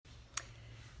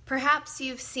Perhaps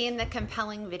you've seen the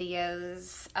compelling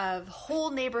videos of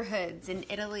whole neighborhoods in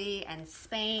Italy and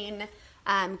Spain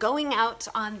going out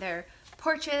on their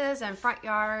porches and front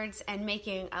yards and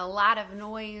making a lot of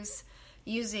noise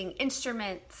using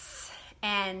instruments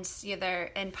and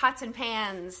and pots and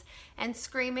pans and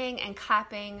screaming and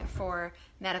clapping for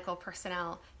medical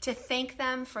personnel to thank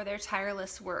them for their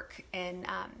tireless work in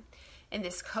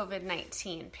this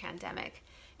COVID-19 pandemic.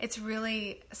 It's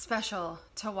really special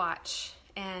to watch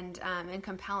and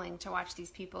compelling to watch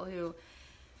these people who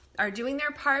are doing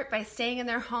their part by staying in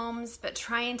their homes, but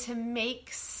trying to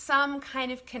make some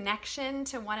kind of connection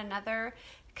to one another,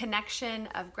 connection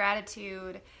of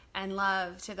gratitude and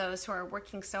love to those who are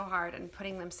working so hard and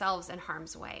putting themselves in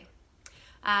harm's way.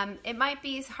 It might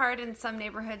be hard in some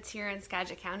neighborhoods here in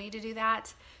Skagit County to do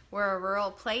that. We're a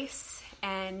rural place,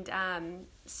 and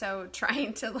so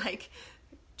trying to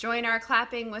join our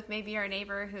clapping with maybe our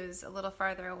neighbor who's a little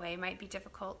farther away might be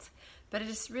difficult, but it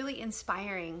is really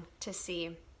inspiring to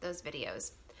see those videos.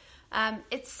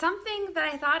 It's something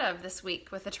that I thought of this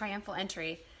week with the triumphal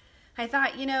entry. I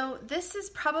thought, this is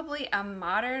probably a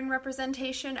modern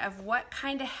representation of what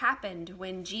kind of happened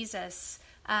when Jesus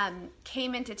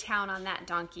came into town on that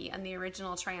donkey on the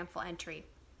original triumphal entry.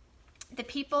 The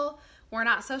people were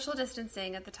not social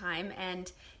distancing at the time,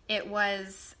 and it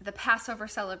was the Passover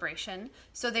celebration.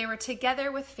 So they were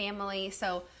together with family.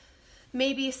 So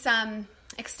maybe some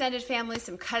extended family,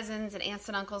 some cousins and aunts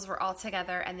and uncles were all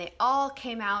together, and they all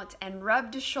came out and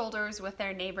rubbed shoulders with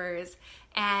their neighbors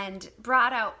and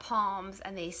brought out palms,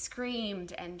 and they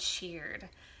screamed and cheered,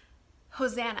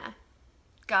 "Hosanna,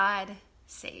 God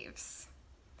saves."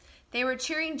 They were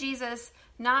cheering Jesus,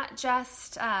 not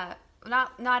just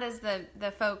not as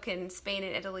the folk in Spain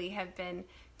and Italy have been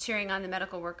cheering on the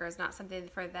medical workers, not something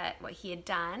for that what he had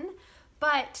done,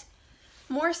 but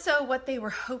more so what they were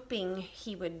hoping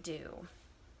he would do.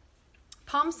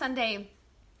 Palm Sunday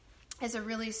is a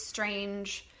really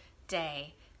strange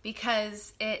day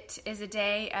because it is a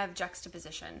day of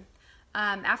juxtaposition.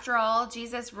 After all,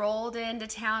 Jesus rolled into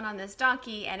town on this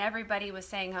donkey, and everybody was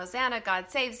saying, "Hosanna, God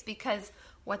saves," because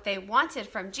what they wanted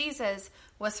from Jesus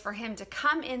was for him to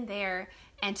come in there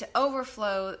and to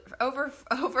overthrow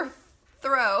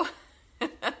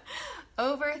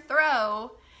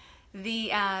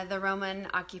the Roman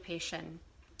occupation.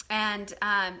 And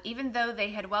even though they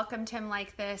had welcomed him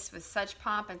like this with such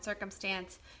pomp and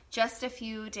circumstance, just a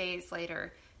few days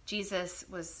later, Jesus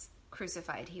was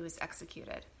crucified. He was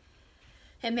executed.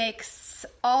 It makes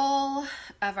all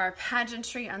of our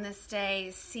pageantry on this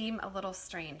day seem a little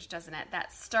strange, doesn't it?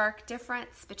 That stark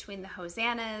difference between the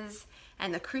hosannas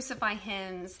and the crucify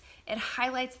hymns, it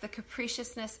highlights the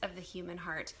capriciousness of the human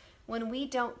heart. When we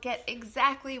don't get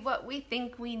exactly what we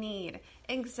think we need,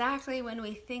 exactly when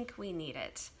we think we need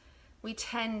it, we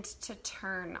tend to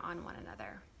turn on one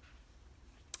another.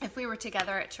 If we were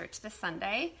together at church this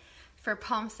Sunday for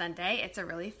Palm Sunday, it's a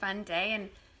really fun day,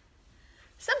 and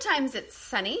sometimes it's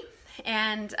sunny,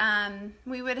 and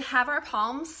we would have our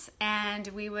palms, and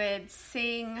we would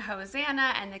sing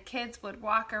Hosanna, and the kids would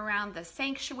walk around the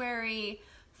sanctuary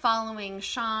following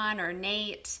Sean or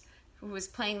Nate, who was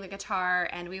playing the guitar,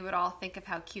 and we would all think of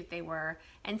how cute they were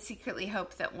and secretly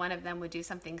hope that one of them would do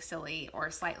something silly or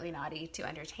slightly naughty to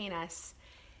entertain us.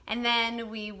 And then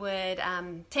we would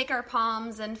take our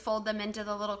palms and fold them into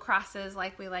the little crosses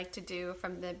like we like to do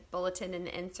from the bulletin and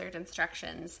insert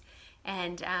instructions.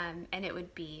 And it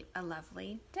would be a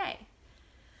lovely day.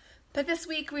 But this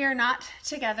week we are not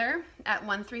together at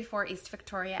 134 East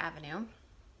Victoria Avenue,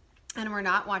 and we're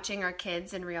not watching our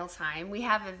kids in real time. We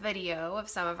have a video of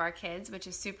some of our kids, which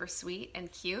is super sweet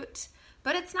and cute,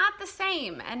 but it's not the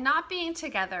same, and not being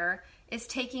together is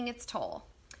taking its toll.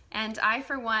 And I,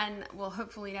 for one, will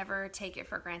hopefully never take it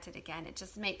for granted again. It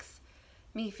just makes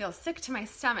me feel sick to my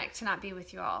stomach to not be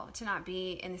with you all, to not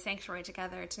be in the sanctuary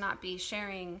together, to not be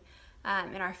sharing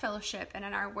in our fellowship and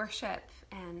in our worship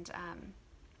and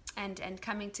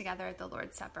coming together at the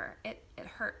Lord's Supper. It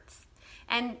hurts.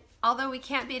 And although we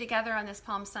can't be together on this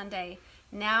Palm Sunday,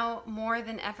 now more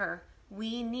than ever,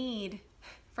 we need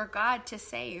for God to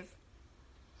save.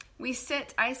 We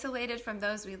sit isolated from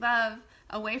those we love,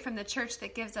 away from the church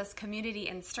that gives us community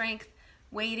and strength,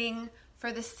 waiting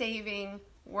for the saving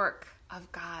work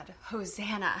of God.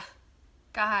 Hosanna!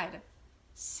 God,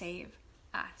 save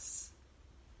us.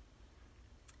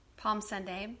 Palm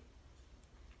Sunday,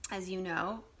 as you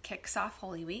know, kicks off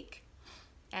Holy Week.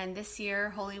 And this year,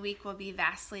 Holy Week will be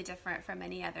vastly different from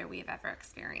any other we've ever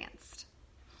experienced.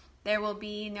 There will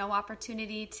be no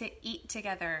opportunity to eat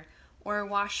together or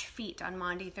wash feet on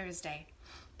Maundy Thursday.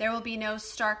 There will be no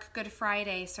stark Good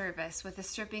Friday service with the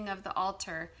stripping of the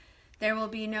altar, There will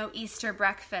be no Easter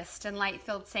breakfast and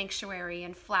light-filled sanctuary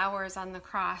and flowers on the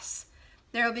cross.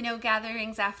 There will be no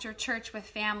gatherings after church with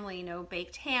family, no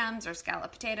baked hams or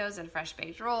scalloped potatoes and fresh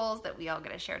baked rolls that we all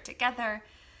get to share together.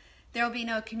 There will be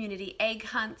no community egg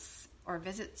hunts or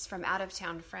visits from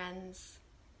out-of-town friends.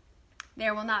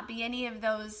 There will not be any of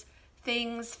those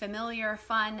things familiar,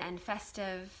 fun, and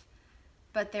festive,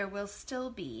 but there will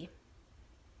still be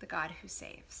the God who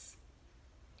saves.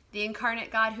 The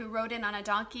incarnate God who rode in on a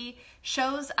donkey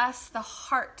shows us the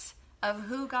heart of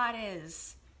who God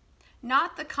is.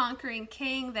 Not the conquering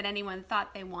king that anyone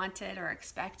thought they wanted or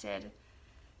expected,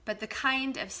 but the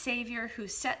kind of Savior who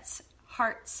sets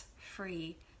hearts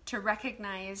free to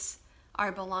recognize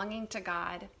our belonging to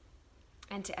God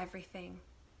and to everything.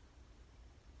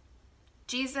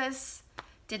 Jesus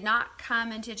did not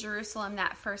come into Jerusalem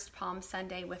that first Palm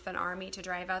Sunday with an army to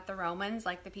drive out the Romans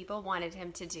like the people wanted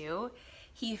him to do.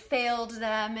 He failed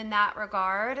them in that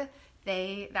regard.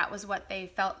 That was what they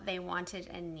felt they wanted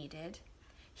and needed.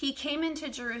 He came into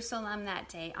Jerusalem that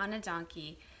day on a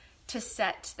donkey to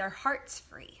set their hearts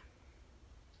free,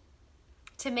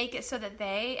 to make it so that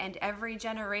they and every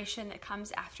generation that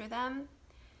comes after them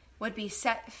would be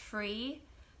set free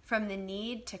from the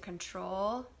need to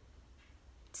control,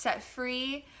 set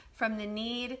free from the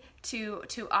need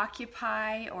to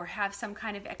occupy or have some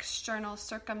kind of external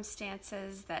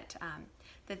circumstances that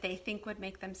they think would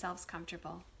make themselves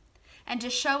comfortable. And to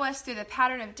show us through the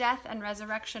pattern of death and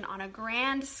resurrection on a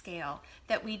grand scale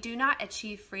that we do not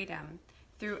achieve freedom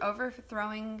through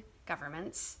overthrowing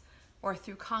governments or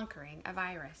through conquering a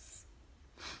virus.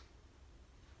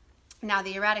 Now,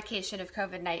 the eradication of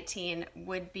COVID-19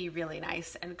 would be really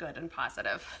nice and good and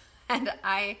positive. And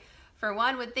I, for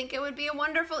one, would think it would be a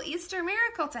wonderful Easter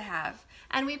miracle to have.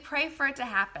 And we pray for it to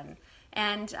happen.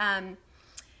 And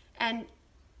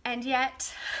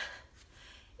yet,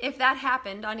 if that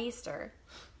happened on Easter,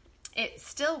 it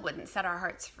still wouldn't set our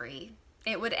hearts free.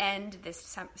 It would end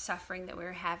this suffering that we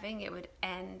were having. It would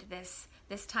end this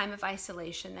time of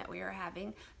isolation that we were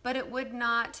having. But it would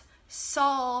not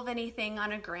solve anything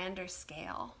on a grander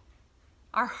scale.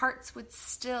 Our hearts would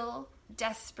still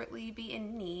desperately be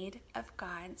in need of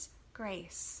God's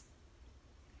grace.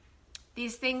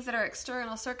 These things that are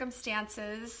external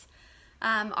circumstances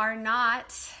are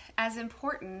not as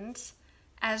important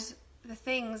as the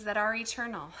things that are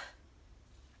eternal,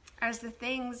 as the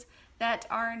things that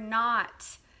are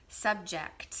not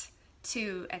subject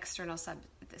to external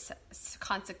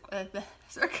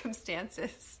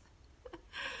circumstances.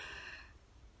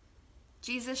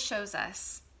 Jesus shows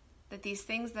us that these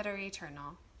things that are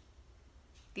eternal,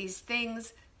 these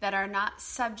things that are not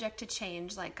subject to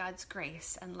change like God's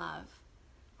grace and love,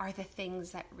 are the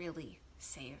things that really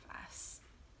save us.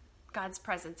 God's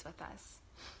presence with us.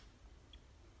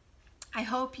 I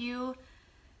hope you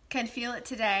can feel it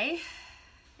today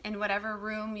in whatever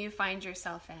room you find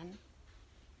yourself in.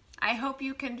 I hope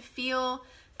you can feel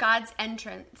God's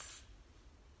entrance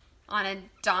on a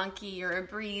donkey or a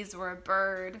breeze or a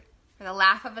bird or the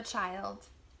laugh of a child.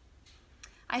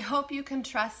 I hope you can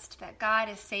trust that God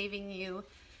is saving you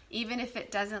even if it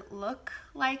doesn't look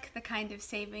like the kind of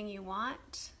saving you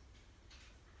want.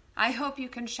 I hope you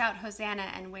can shout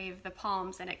Hosanna and wave the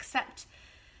palms and accept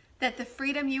that the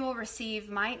freedom you will receive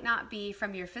might not be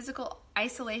from your physical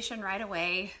isolation right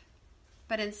away,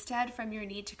 but instead from your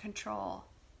need to control.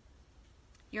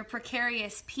 Your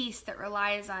precarious peace that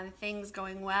relies on things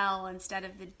going well instead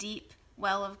of the deep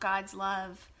well of God's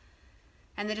love,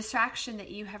 and the distraction that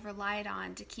you have relied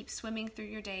on to keep swimming through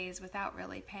your days without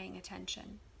really paying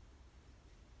attention.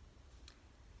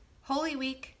 Holy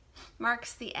Week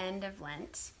marks the end of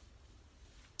Lent,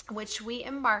 which we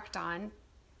embarked on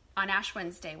Ash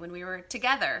Wednesday when we were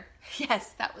together.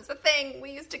 Yes, that was a thing.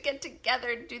 We used to get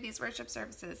together to do these worship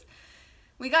services.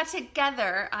 We got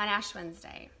together on Ash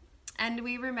Wednesday, and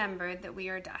we remembered that we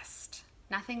are dust,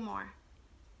 nothing more,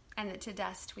 and that to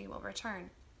dust we will return.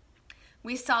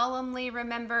 We solemnly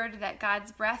remembered that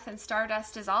God's breath and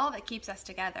stardust is all that keeps us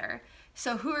together.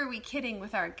 So who are we kidding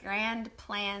with our grand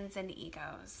plans and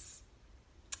egos?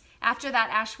 After that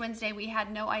Ash Wednesday, we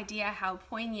had no idea how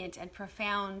poignant and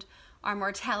profound our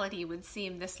mortality would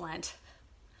seem this Lent.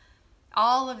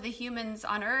 All of the humans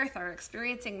on earth are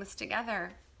experiencing this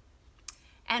together.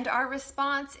 And our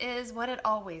response is what it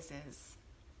always is.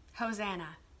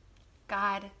 Hosanna.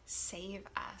 God save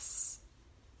us.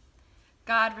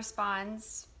 God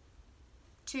responds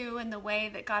to in the way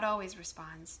that God always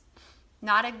responds.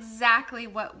 Not exactly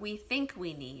what we think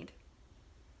we need.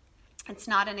 It's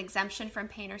not an exemption from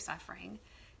pain or suffering.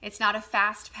 It's not a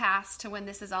fast pass to when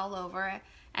this is all over.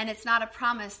 And it's not a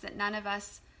promise that none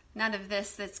of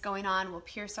this that's going on will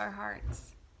pierce our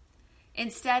hearts.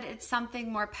 Instead, it's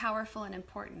something more powerful and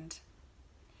important.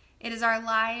 It is our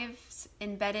lives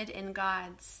embedded in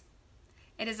God's.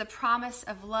 It is a promise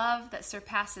of love that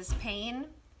surpasses pain,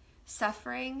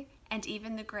 suffering, and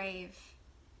even the grave.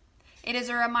 It is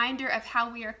a reminder of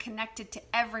how we are connected to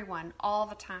everyone all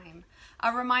the time.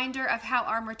 A reminder of how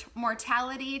our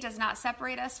mortality does not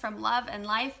separate us from love and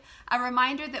life. A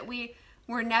reminder that we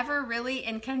were never really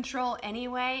in control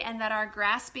anyway, and that our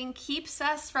grasping keeps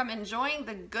us from enjoying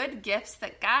the good gifts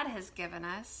that God has given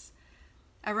us.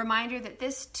 A reminder that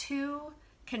this too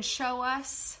can show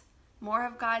us more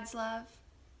of God's love,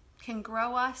 can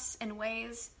grow us in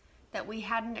ways that we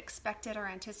hadn't expected or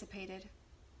anticipated.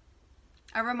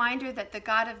 A reminder that the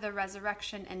God of the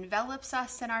resurrection envelops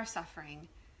us in our suffering,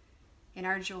 in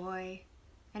our joy,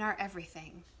 in our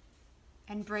everything,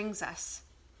 and brings us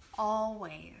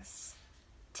always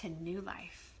to new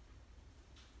life.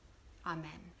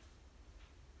 Amen.